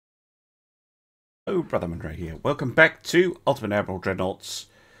Hello, Brother Monroe here. Welcome back to Ultimate Admiral Dreadnoughts,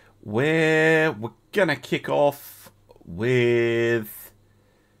 where we're gonna kick off with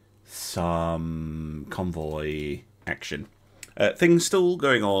some convoy action. Things still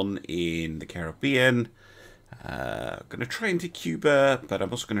going on in the Caribbean. Gonna try and take Cuba, but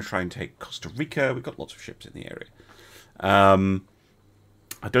I'm also gonna try and take Costa Rica. We've got lots of ships in the area. I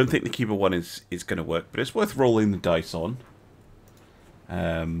don't think the Cuba one is gonna work, but it's worth rolling the dice on.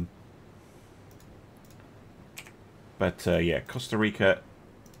 But yeah, Costa Rica,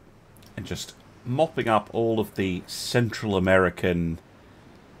 and just mopping up all of the Central American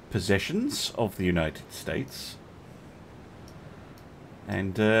possessions of the United States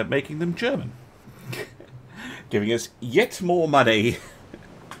and making them German. Giving us yet more money.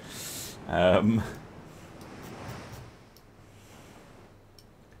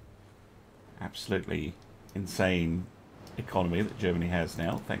 Absolutely insane economy that Germany has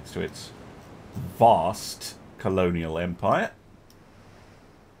now, thanks to its vast colonial empire.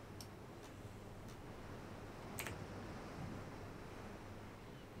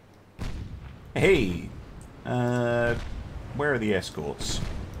 Hey, where are the escorts?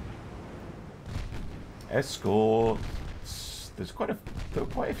 Escorts. There are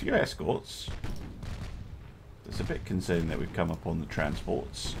quite a few escorts. It's a bit concerning that we've come up on the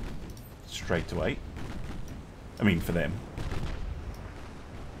transports straight away. I mean, for them.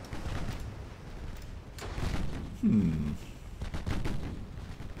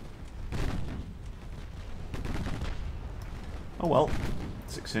 Oh well,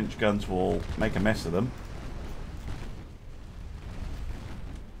 6-inch guns will make a mess of them.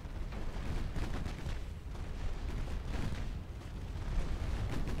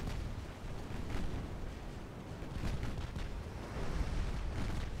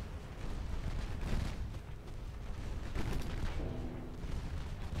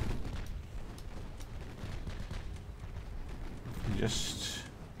 Just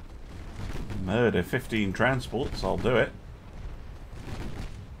murder 15 transports, I'll do it.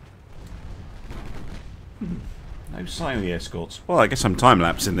 No sign of the escorts. Well, I guess I'm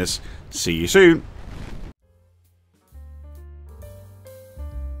time-lapsing this. See you soon.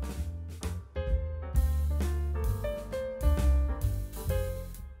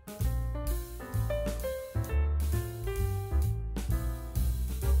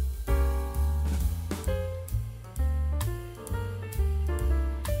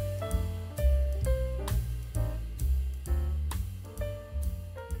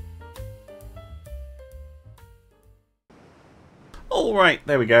 Alright,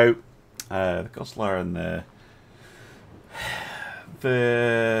 there we go. The Goslar and the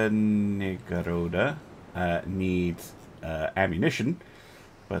Vernigaroda need ammunition.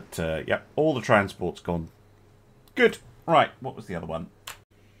 But, yeah, all the transport's gone. Good. Right, what was the other one?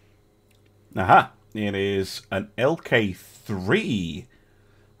 Aha! It is an LK3.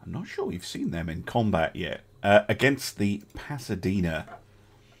 I'm not sure we've seen them in combat yet. Against the Pasadena.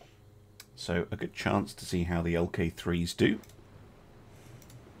 So, a good chance to see how the LK3s do.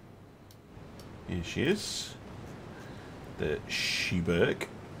 Here she is, the Sheberg.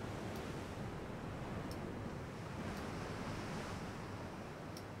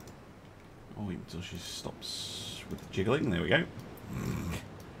 Oh, wait until she stops with the jiggling. There we go.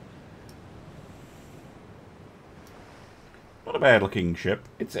 Not a bad looking ship.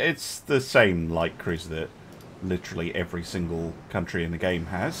 It's the same light cruiser that literally every single country in the game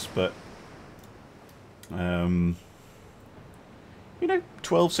has, but you know,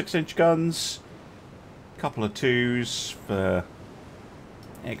 12 6-inch guns. Couple of 2s for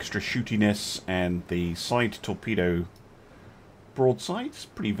extra shootiness, and the side torpedo broadsides.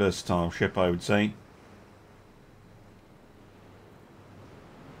 Pretty versatile ship, I would say.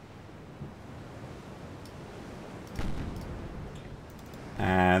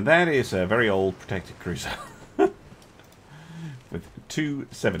 And that is a very old protected cruiser with 2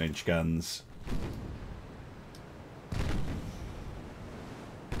 7-inch guns.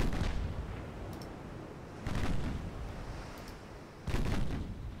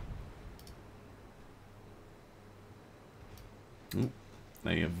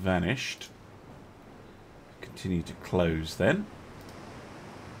 They have vanished. Continue to close then.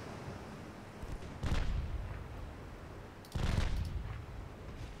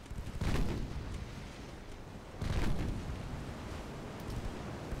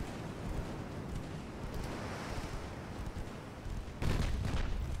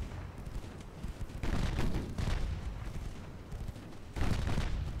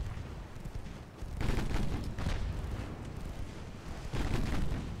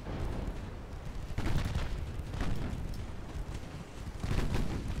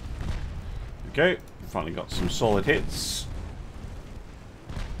 we go. Finally got some solid hits.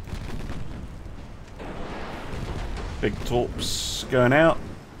 Big torps going out.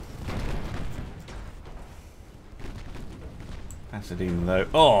 Pasadena though.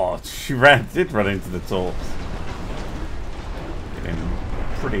 Oh, she did run into the torps. Getting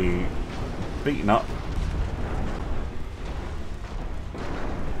pretty beaten up.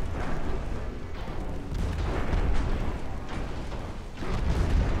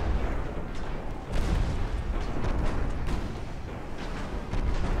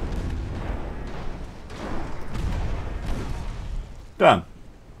 Done.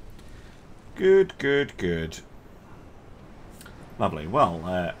 Good, good, good. Lovely.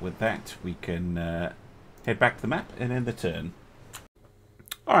 Well, with that, we can head back to the map and end the turn.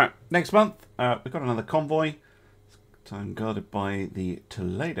 Alright, next month, we've got another convoy. This time guarded by the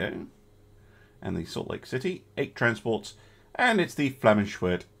Toledo and the Salt Lake City. 8 transports. And it's the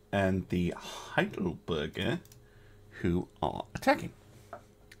Flammenschwert and the Heidelberger who are attacking.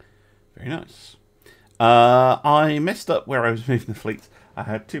 Very nice. I messed up where I was moving the fleets. I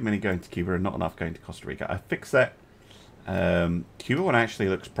had too many going to Cuba and not enough going to Costa Rica. I fixed that. Cuba one actually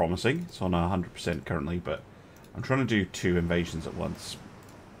looks promising. It's on 100% currently, but I'm trying to do 2 invasions at once.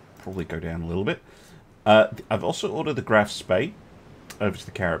 Probably go down a little bit. I've also ordered the Graf Spey over to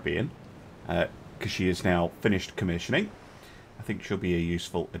the Caribbean because she is now finished commissioning. I think she'll be a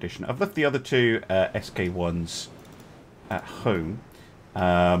useful addition. I've left the other 2 SK1s at home.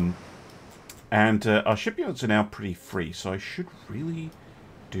 And our shipyards are now pretty free, so I should really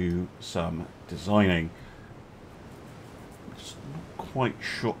do some designing. I'm just not quite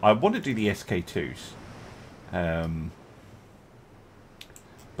sure. I want to do the SK2s.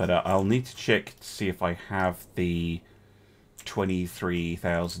 But I'll need to check to see if I have the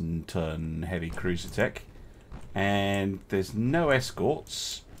 23,000 ton heavy cruiser tech. And there's no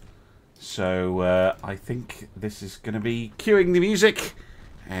escorts. So I think this is going to be cueing the music.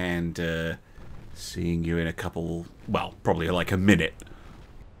 And seeing you in a couple, well, probably like a minute.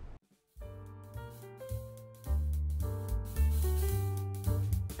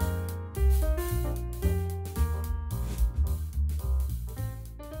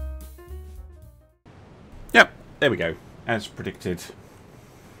 Yep, there we go. As predicted,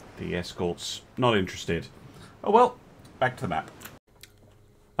 the escorts not interested. Oh well, back to the map.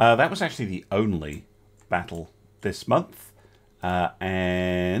 That was actually the only battle this month.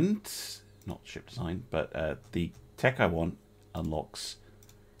 And not ship design, but the tech I want unlocks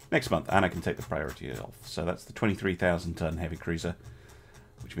next month, and I can take the priority off. So that's the 23,000 ton heavy cruiser,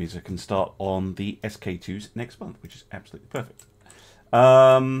 which means I can start on the SK2s next month, which is absolutely perfect.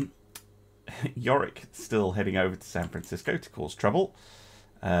 Yorick still heading over to San Francisco to cause trouble.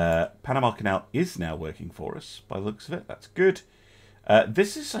 Panama Canal is now working for us by the looks of it. That's good.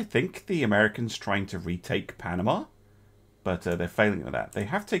 This is, I think, the Americans trying to retake Panama. But they're failing at that. They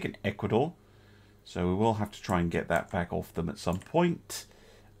have taken Ecuador, so we will have to try and get that back off them at some point.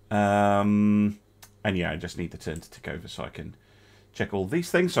 And yeah, I just need the turn to tick over so I can check all these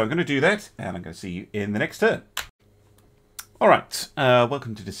things. So I'm going to do that, and I'm going to see you in the next turn. All right,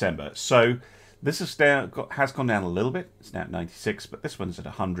 welcome to December. So this has gone down a little bit. It's now at 96, but this one's at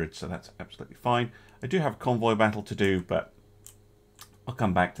 100, so that's absolutely fine. I do have a convoy battle to do, but I'll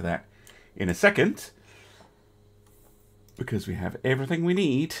come back to that in a second. Because we have everything we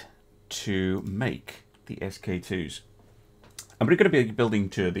need to make the SK2s. I'm going to be building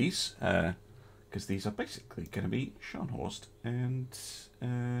 2 of these, because these are basically going to be Scharnhorst and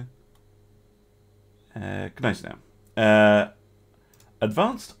Gneisenau.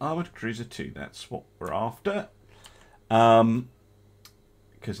 Advanced Armoured Cruiser 2, that's what we're after.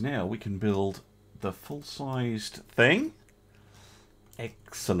 Because now we can build the full-sized thing.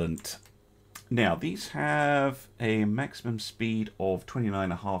 Excellent. Now, these have a maximum speed of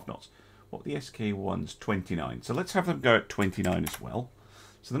 29.5 knots. What the SK1's 29. So let's have them go at 29 as well.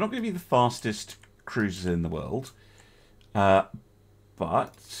 So they're not going to be the fastest cruisers in the world. But I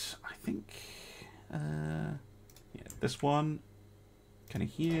think yeah, this one kind of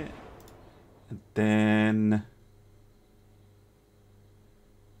here. And then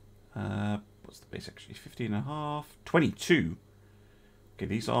what's the base actually? 15.5, 22. Okay,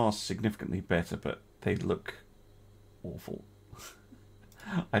 these are significantly better, but they look awful.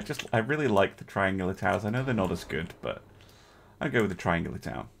 I really like the triangular towers. I know they're not as good, but I'll go with the triangular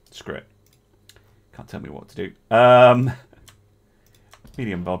tower. Screw it. Can't tell me what to do.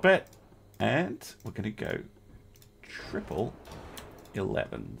 Medium barbette, and we're going to go triple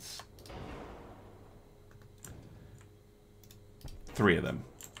 11s. 3 of them.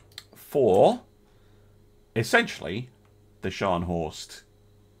 4, essentially, the Scharnhorst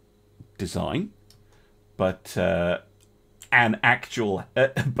design, but an actual,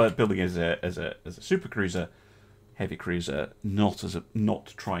 but building as a super cruiser, heavy cruiser,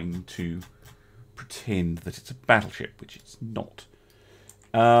 not trying to pretend that it's a battleship, which it's not.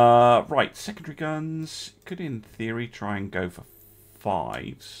 Right, secondary guns could, in theory, try and go for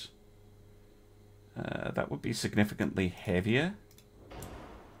 5s. That would be significantly heavier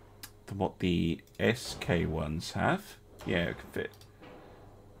than what the SK ones have. Yeah, it could fit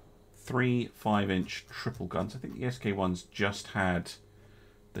 3 5-inch triple guns. I think the SK ones just had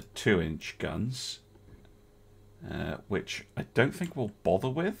the 2-inch guns, which I don't think we'll bother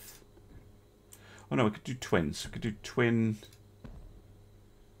with. Oh no, we could do twins. We could do twin.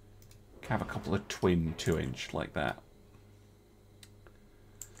 Have a couple of twin 2-inch like that.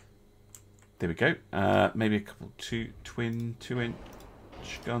 There we go. Maybe a couple of twin 2-inch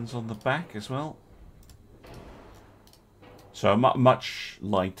guns on the back as well. So a much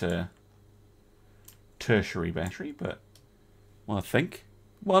lighter tertiary battery, but well, I think.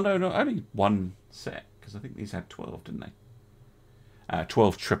 Well, no, only one set, because I think these had 12, didn't they?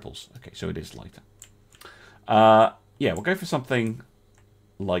 12 triples. Okay, so it is lighter. Yeah, we'll go for something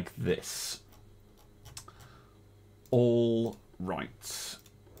like this. All right.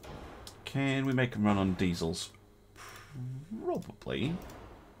 Can we make them run on diesels? Probably.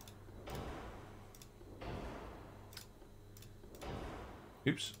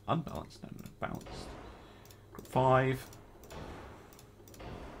 Oops, unbalanced. No, balanced. 5.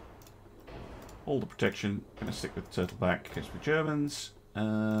 All the protection. Gonna stick with turtleback because we're Germans.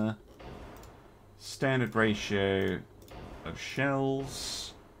 Standard ratio of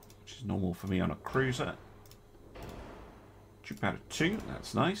shells, which is normal for me on a cruiser. Troop powder 2,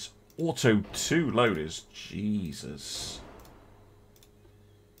 that's nice. Auto 2 loaders, Jesus.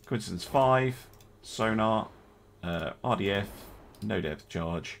 Coincidence 5, sonar, RDF, no depth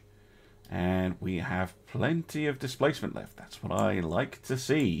charge, and we have plenty of displacement left. That's what I like to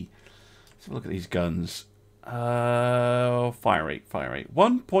see. Let's have a look at these guns. Fire rate.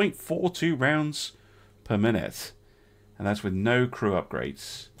 1.42 rounds per minute. And that's with no crew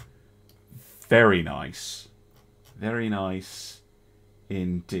upgrades. Very nice. Very nice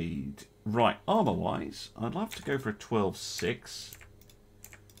indeed. Right, armour-wise, I'd love to go for a 12.6.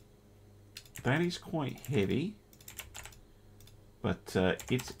 That is quite heavy. But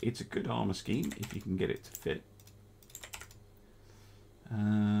it's a good armour scheme if you can get it to fit.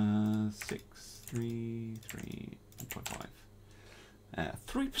 6, 3, 1.5.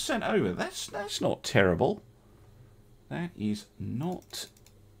 3% over. That's not terrible. That is not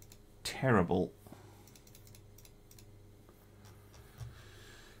terrible.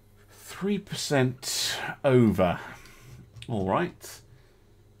 3% over. All right.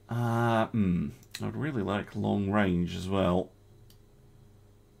 I'd really like long range as well.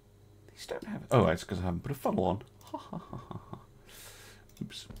 These don't have. Oh, it's because I haven't put a funnel on. Ha ha ha ha ha.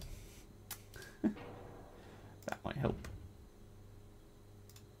 Oops. That might help.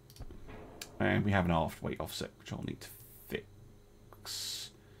 And we have an aft weight offset, which I'll need to fix.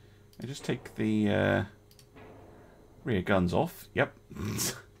 I just take the rear guns off. Yep.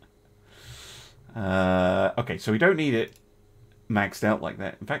 Okay, so we don't need it maxed out like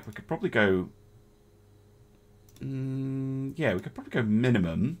that. In fact, we could probably go... yeah, we could probably go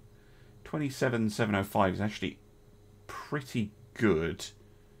minimum. 27,705 is actually pretty good.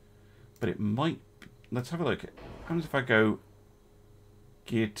 But it might... Let's have a look. What happens if I go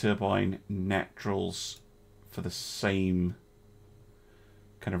gear turbine naturals for the same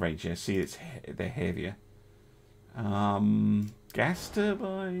kind of range? Yeah, see, they're heavier. Gas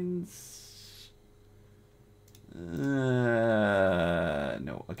turbines...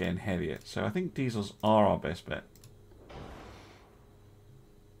 no, again, heavier. So I think diesels are our best bet.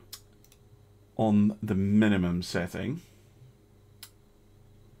 On the minimum setting.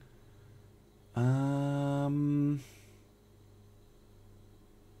 How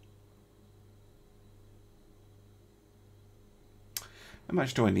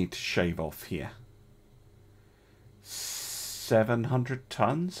much do I need to shave off here? 700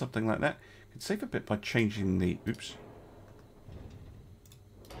 tons, something like that. Could save a bit by changing the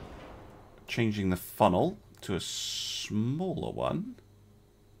changing the funnel to a smaller one.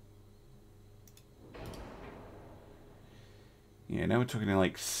 Yeah, now we're talking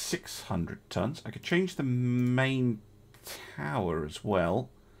like 600 tons. I could change the main tower as well.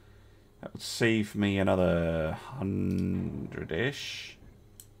 That would save me another 100-ish.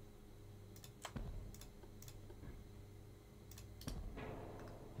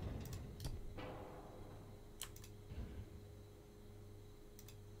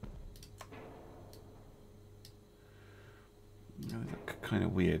 kind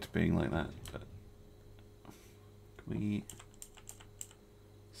of weird being like that. But can we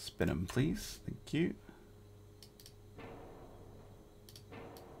spin them, please? Thank you.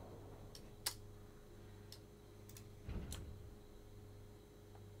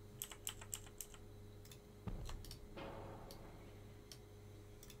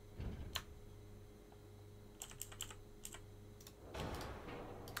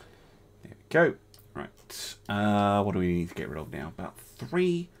 Go. Right. What do we need to get rid of now? About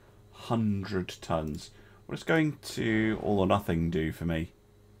 300 tons. What is going to all or nothing do for me?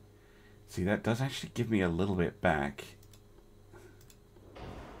 See, that does actually give me a little bit back.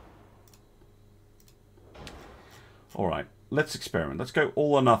 Alright, let's experiment. Let's go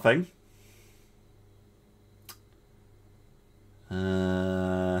all or nothing.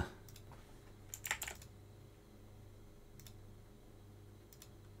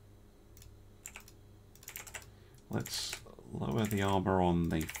 Let's lower the armour on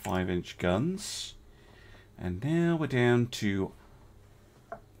the 5-inch guns. And now we're down to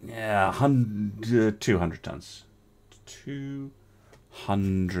 200 tons.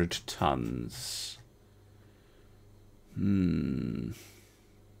 200 tons. Do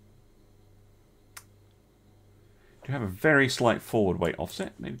have a very slight forward weight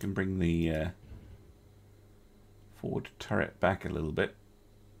offset. Maybe we can bring the forward turret back a little bit.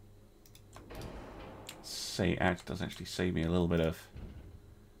 It does actually save me a little bit of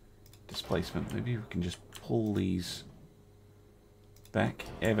displacement. Maybe we can just pull these back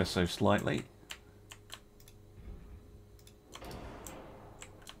ever so slightly.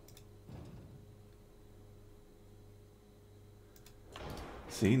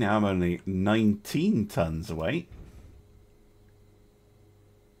 See, now I'm only 19 tons away.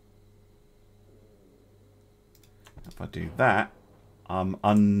 If I do that, I'm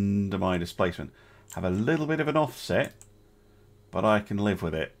under my displacement. Have a little bit of an offset, but I can live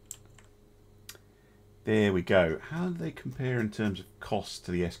with it. There we go. How do they compare in terms of cost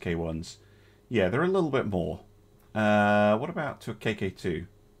to the SK1s? Yeah, they're a little bit more. What about to a KK2?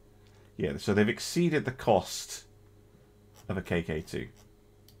 Yeah, so they've exceeded the cost of a KK2.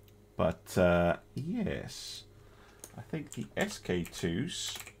 But, yes. I think the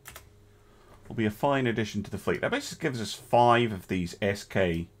SK2s will be a fine addition to the fleet. That basically gives us 5 of these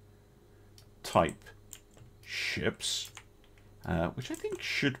SK type ships, which I think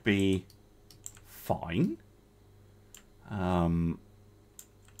should be fine.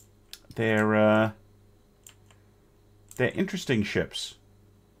 They're interesting ships,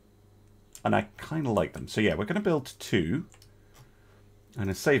 and I kind of like them. So yeah, we're going to build 2. I'm going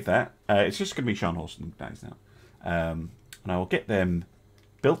to save that. It's just going to be Scharnhorst and guys now, and I will get them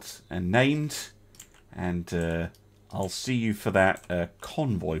built and named, and I'll see you for that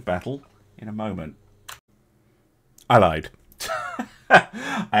convoy battle in a moment. I lied.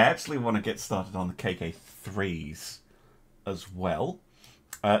 I actually want to get started on the KK3s as well.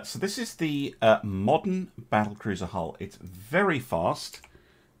 So this is the modern battlecruiser hull. It's very fast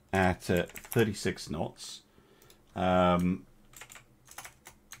at 36 knots. I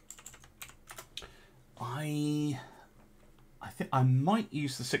think I might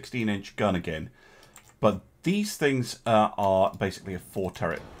use the 16-inch gun again, but these things are basically a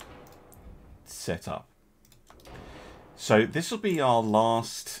 4-turret setup. So this will be our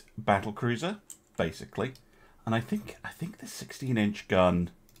last battlecruiser, basically, and I think the 16-inch gun.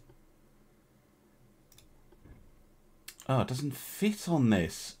 Oh, it doesn't fit on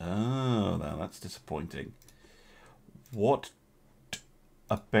this. Oh, no, that's disappointing. What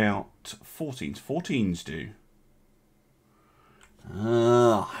about 14s? 14s do.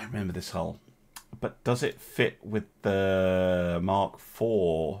 I remember this hull. But does it fit with the Mark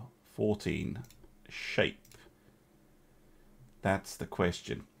IV 14 shape? That's the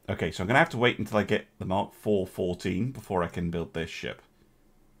question. Okay, so I'm going to have to wait until I get the Mark IV 14 before I can build this ship.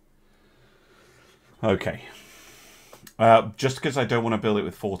 Okay. Just because I don't want to build it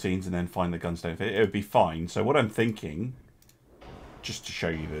with 14s and then find the guns don't fit, it would be fine. So what I'm thinking, just to show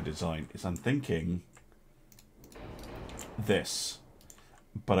you the design, is I'm thinking this.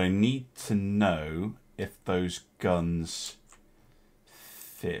 But I need to know if those guns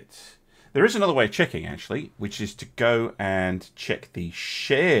fit. There is another way of checking, actually, which is to go and check the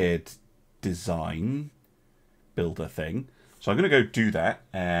shared design builder thing. So I'm going to go do that,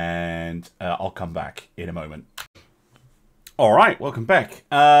 and I'll come back in a moment. All right, welcome back.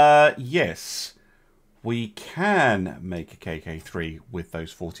 Yes, we can make a KK3 with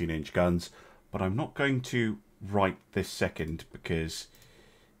those 14-inch guns, but I'm not going to right this second because,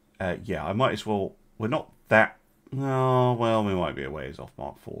 yeah, I might as well. We're not that. Oh, well, we might be a ways off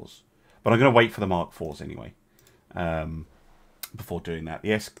Mark IVs. But I'm going to wait for the Mark IVs anyway. before doing that.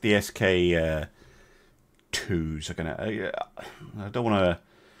 The SK 2s are gonna. I don't want to.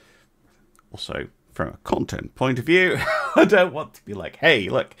 Also, from a content point of view, I don't want to be like, hey,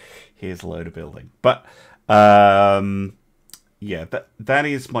 look, here's a load of building. But yeah, that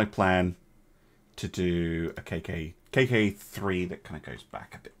is my plan, to do a KK3 that kind of goes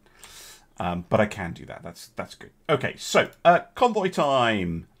back a bit. But I can do that. That's good. Okay, so convoy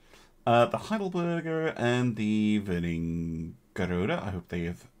time. The Heidelberger and the Wernigerode. I hope they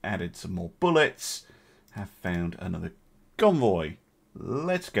have added some more bullets. Have found another convoy.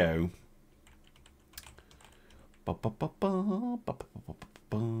 Let's go.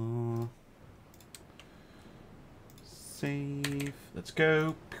 Save. Let's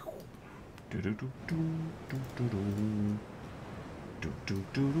go.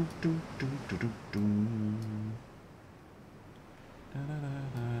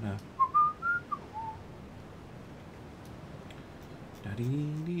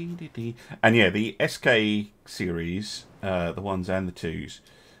 And yeah, the SK series, the ones and the twos,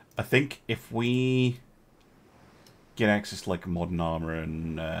 I think if we get access to like modern armour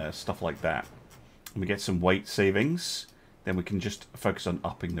and stuff like that, and we get some weight savings, then we can just focus on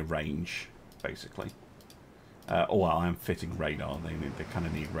upping the range, basically. Oh, well, I'm fitting radar. They kind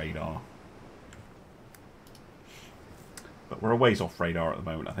of need radar. But we're a ways off radar at the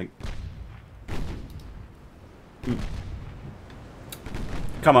moment, I think.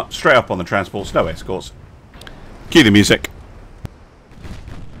 Come up, straight up on the transports, no escorts. Cue the music.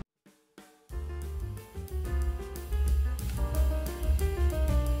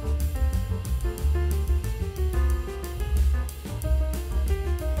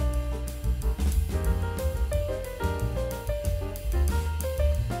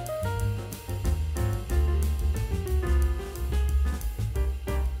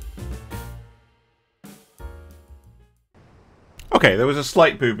 Okay, there was a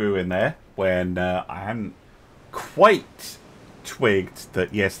slight boo-boo in there when I hadn't quite twigged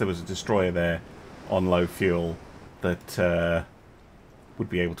that, yes, there was a destroyer there on low fuel that would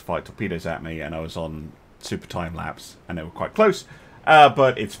be able to fight torpedoes at me, and I was on super time lapse, and they were quite close,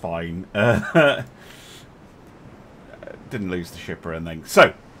 but it's fine. Didn't lose the ship or anything.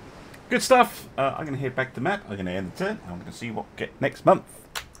 So, good stuff. I'm going to head back to the map. I'm going to end the turn. I'm going to see what we get next month.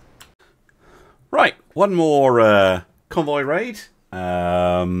 Right, one more convoy raid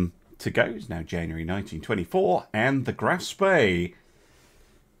to go. It's now January 1924, and the Graftin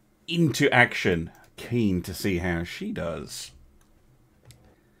into action. Keen to see how she does.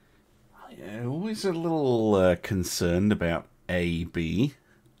 I'm always a little concerned about AB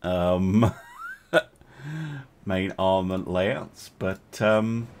main armament layouts, but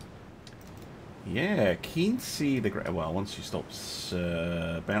yeah, keen to see the well. Once she stops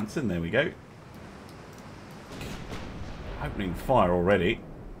bouncing, there we go. Opening fire already.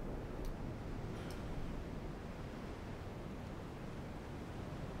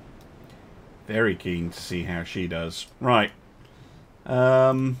 Very keen to see how she does. Right.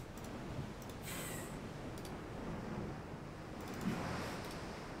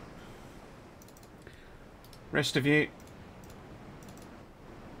 Rest of you,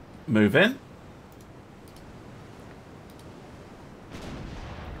 move in.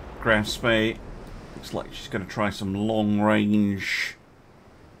 Graftin. Looks like she's going to try some long-range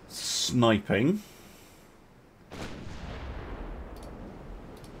sniping.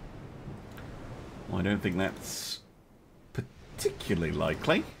 Well, I don't think that's particularly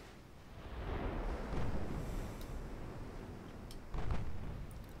likely.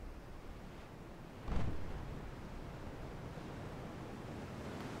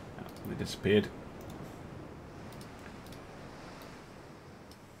 Oh, they disappeared.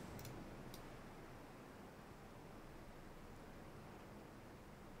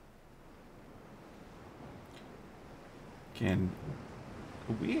 Again,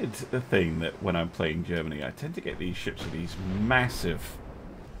 a weird thing that when I'm playing Germany, I tend to get these ships with these massive,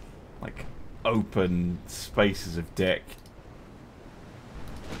 like, open spaces of deck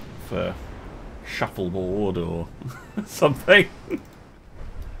for shuffleboard or something.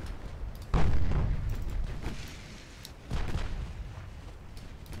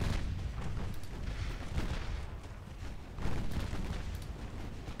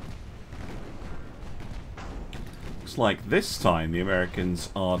 Like this time the Americans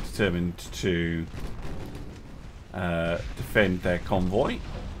are determined to defend their convoy,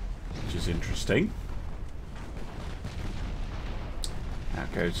 which is interesting.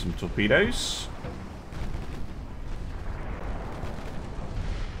 Out goes some torpedoes.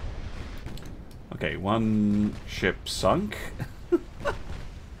 Okay, one ship sunk.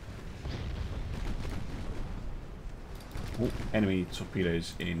 Ooh, enemy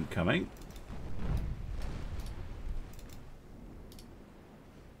torpedoes incoming.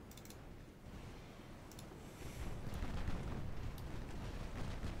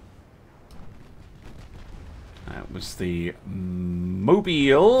 That was the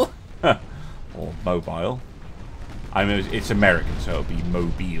Mobile. Or Mobile. I mean, it's American, so it'll be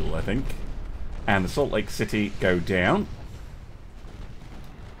Mobile, I think. And the Salt Lake City go down.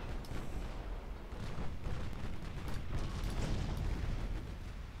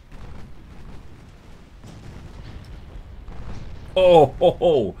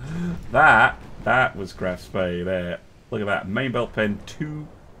 Oh, that was Graftin there. Look at that. Main belt pen,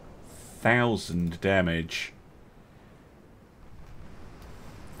 2,000 damage.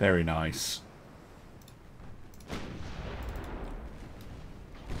 Very nice.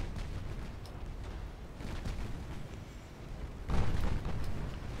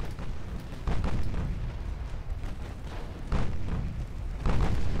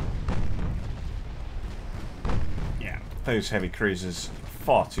 Those heavy cruisers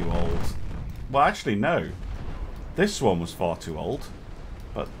far too old. Well, actually, no. This one was far too old.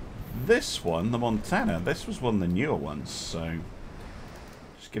 But this one, the Montana, this was one of the newer ones. So,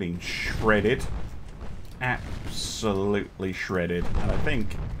 just getting shredded. Absolutely shredded. And I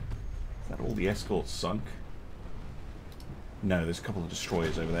think, is that all the escorts sunk? No, there's a couple of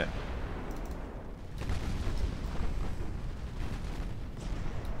destroyers over there.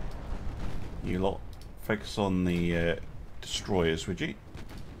 You lot, focus on the destroyers, would you?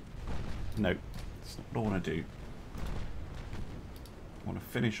 No, that's not what I want to do. I want to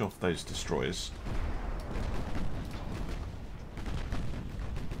finish off those destroyers.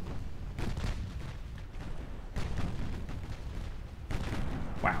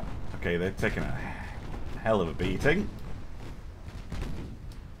 Wow. Okay, they're taking a hell of a beating.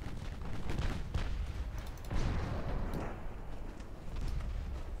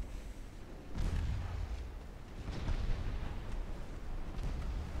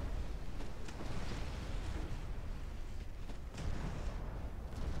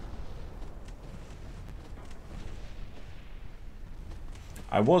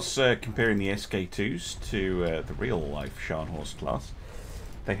 I was comparing the SK2s to the real-life Scharnhorst class.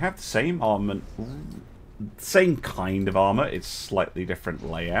 They have the same armament, same kind of armour. It's slightly different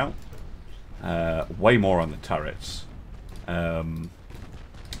layout. Way more on the turrets.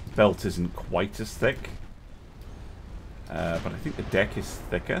 Belt isn't quite as thick, but I think the deck is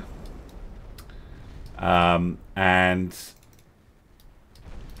thicker. And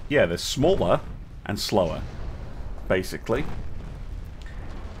yeah, they're smaller and slower, basically.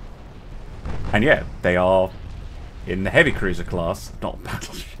 And yeah, they are in the heavy cruiser class, not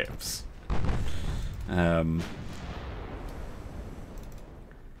battleships.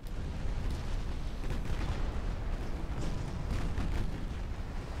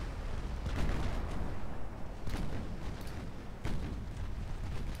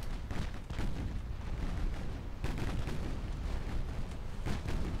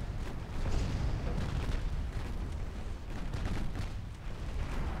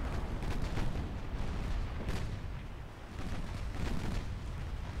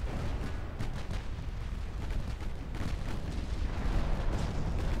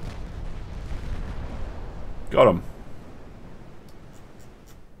 Got him.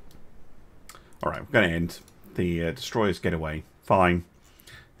 Alright, we're going to end. The destroyers get away. Fine.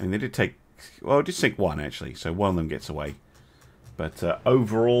 And they did take... Well, it did sink one, actually. So one of them gets away. But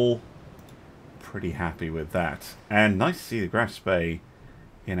overall, pretty happy with that. And nice to see the Graftin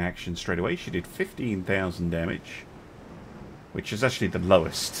in action straight away. She did 15,000 damage. Which is actually the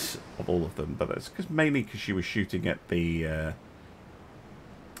lowest of all of them. But that's mainly because she was shooting at the...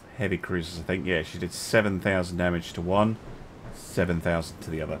 heavy cruisers, I think. Yeah, she did 7,000 damage to one, 7,000 to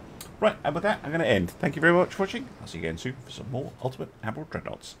the other. Right, and with that, I'm going to end. Thank you very much for watching. I'll see you again soon for some more Ultimate Admiral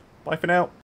Dreadnoughts. Bye for now.